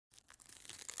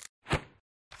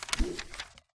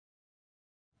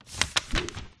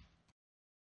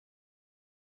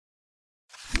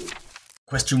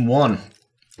Question 1.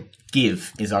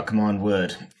 Give is our command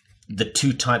word. The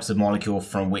two types of molecule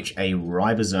from which a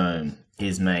ribosome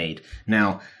is made.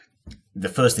 Now, the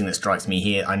first thing that strikes me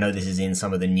here, I know this is in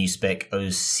some of the new spec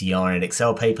OCR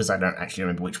Edexcel papers. I don't actually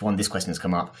remember which one. This question has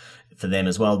come up for them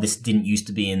as well. This didn't used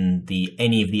to be in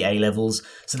any of the A levels.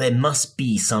 So there must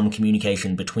be some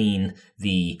communication between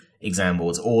the exam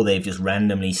boards, or they've just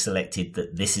randomly selected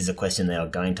that this is a question they are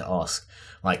going to ask.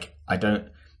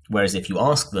 Whereas if you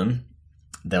ask them,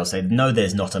 they'll say, no,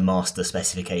 there's not a master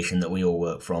specification that we all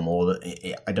work from, or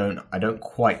that I don't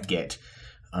quite get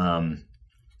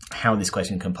how this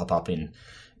question can pop up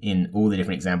in all the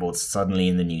different exam boards suddenly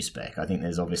in the new spec. I think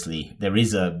there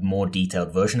is a more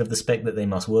detailed version of the spec that they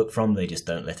must work from. They just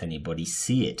don't let anybody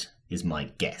see it, is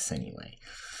my guess anyway.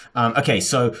 Okay,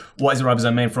 so what is a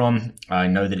ribosome made from? I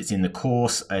know that it's in the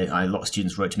course. A lot of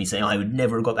students wrote to me saying, I would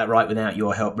never have got that right without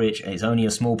your help, Rich. It's only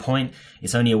a small point.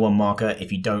 It's only a 1 marker.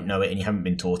 If you don't know it and you haven't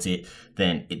been taught it,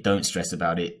 then don't stress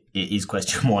about it. It is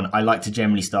question 1. I like to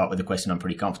generally start with a question I'm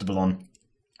pretty comfortable on.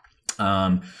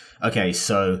 Okay,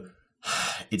 so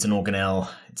it's an organelle.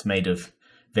 It's made of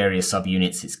various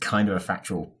subunits. It's kind of a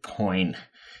factual point.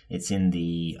 It's in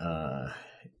the,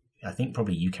 I think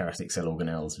probably AQA Edexcel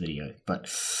organelles video, but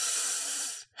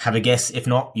have a guess. If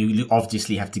not, you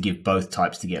obviously have to give both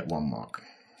types to get 1 mark.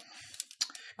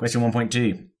 Question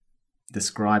 1.2.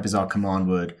 Describe as our command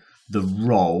word the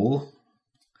role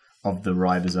of the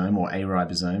ribosome or a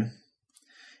ribosome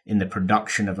in the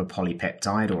production of a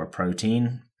polypeptide or a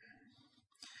protein.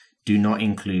 Do not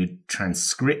include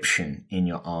transcription in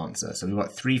your answer. So we've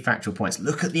got 3 factual points.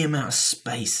 Look at the amount of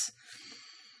space.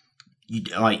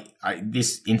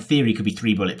 This, in theory, could be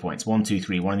 3 bullet points. 1, 2,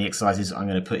 3. One of the exercises I'm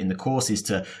going to put in the course is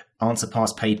to answer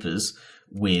past papers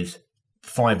with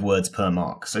 5 words per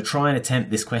mark. So try and attempt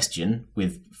this question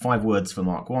with 5 words for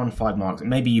mark 1, 5 marks.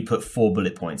 Maybe you put 4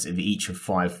 bullet points of each of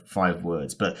 5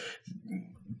 words. But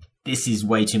this is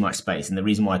way too much space, and the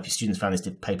reason why students found this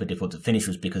paper difficult to finish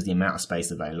was because the amount of space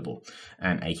available.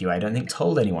 And AQA, I don't think,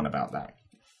 told anyone about that.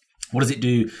 What does it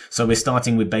do? So we're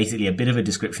starting with basically a bit of a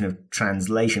description of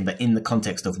translation, but in the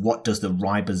context of what does the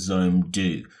ribosome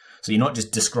do? So you're not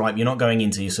just you're not going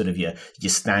into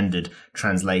your standard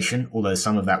translation, although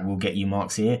some of that will get you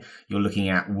marks here. You're looking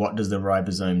at what does the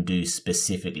ribosome do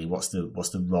specifically? What's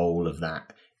the role of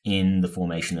that in the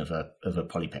formation of a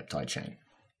polypeptide chain?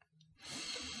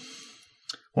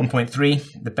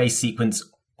 1.3, the base sequence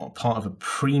or part of a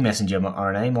pre-messenger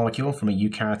RNA molecule from a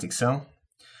eukaryotic cell.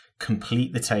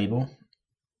 Complete the table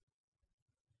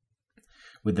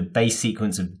with the base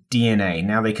sequence of DNA.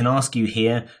 Now they can ask you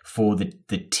here for the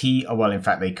well, in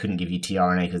fact, they couldn't give you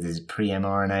tRNA because this is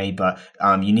pre-mRNA, but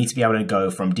you need to be able to go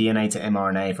from DNA to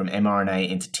mRNA, from mRNA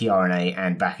into tRNA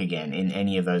and back again in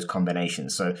any of those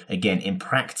combinations. So again, in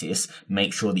practice,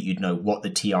 make sure that you'd know what the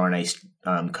tRNA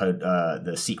code,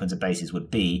 the sequence of bases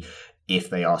would be if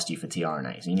they asked you for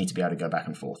tRNA. So you need to be able to go back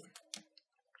and forth.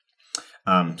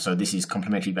 So this is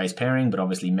complementary base pairing, but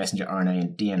obviously messenger RNA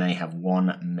and DNA have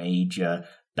one major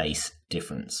base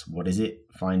difference. What is it?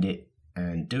 Find it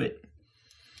and do it.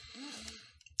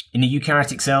 In a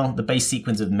eukaryotic cell, the base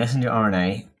sequence of messenger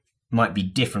RNA might be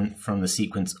different from the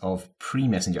sequence of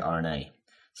pre-messenger RNA.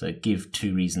 So give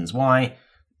 2 reasons why.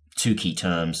 2 key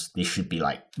terms. This should be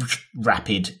like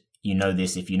rapid. You know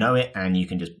this if you know it, and you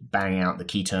can just bang out the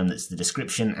key term that's the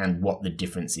description and what the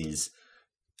difference is,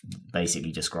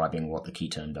 basically describing what the key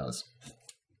term does.